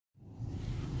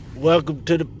Welcome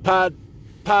to the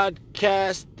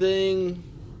podcast thing.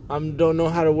 I don't know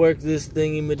how to work this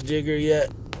thingy-majigger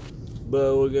yet,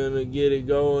 but we're gonna get it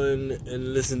going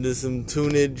and listen to some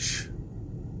tunage.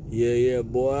 Yeah,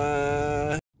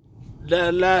 boy.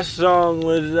 That last song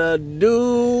was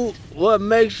Do What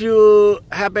Makes You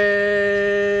Happy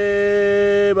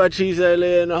by Cheese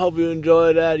Alien. I hope you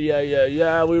enjoy that.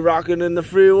 Yeah. We rocking in the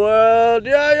free world.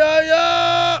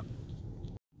 Yeah.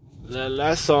 That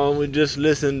last song we just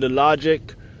listened to Logic,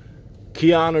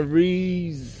 Keanu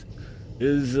Reeves,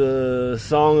 is a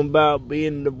song about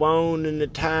being the one and the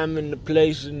time and the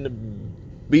place and the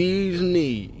bee's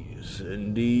knees.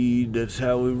 Indeed, that's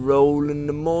how we roll in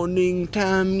the morning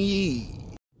time, ye.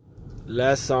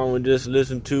 Last song we just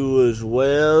listened to was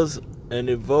Wells and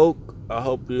Evoke. I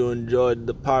hope you enjoyed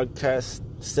the podcast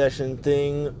session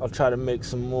thing. I'll try to make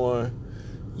some more.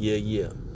 Yeah.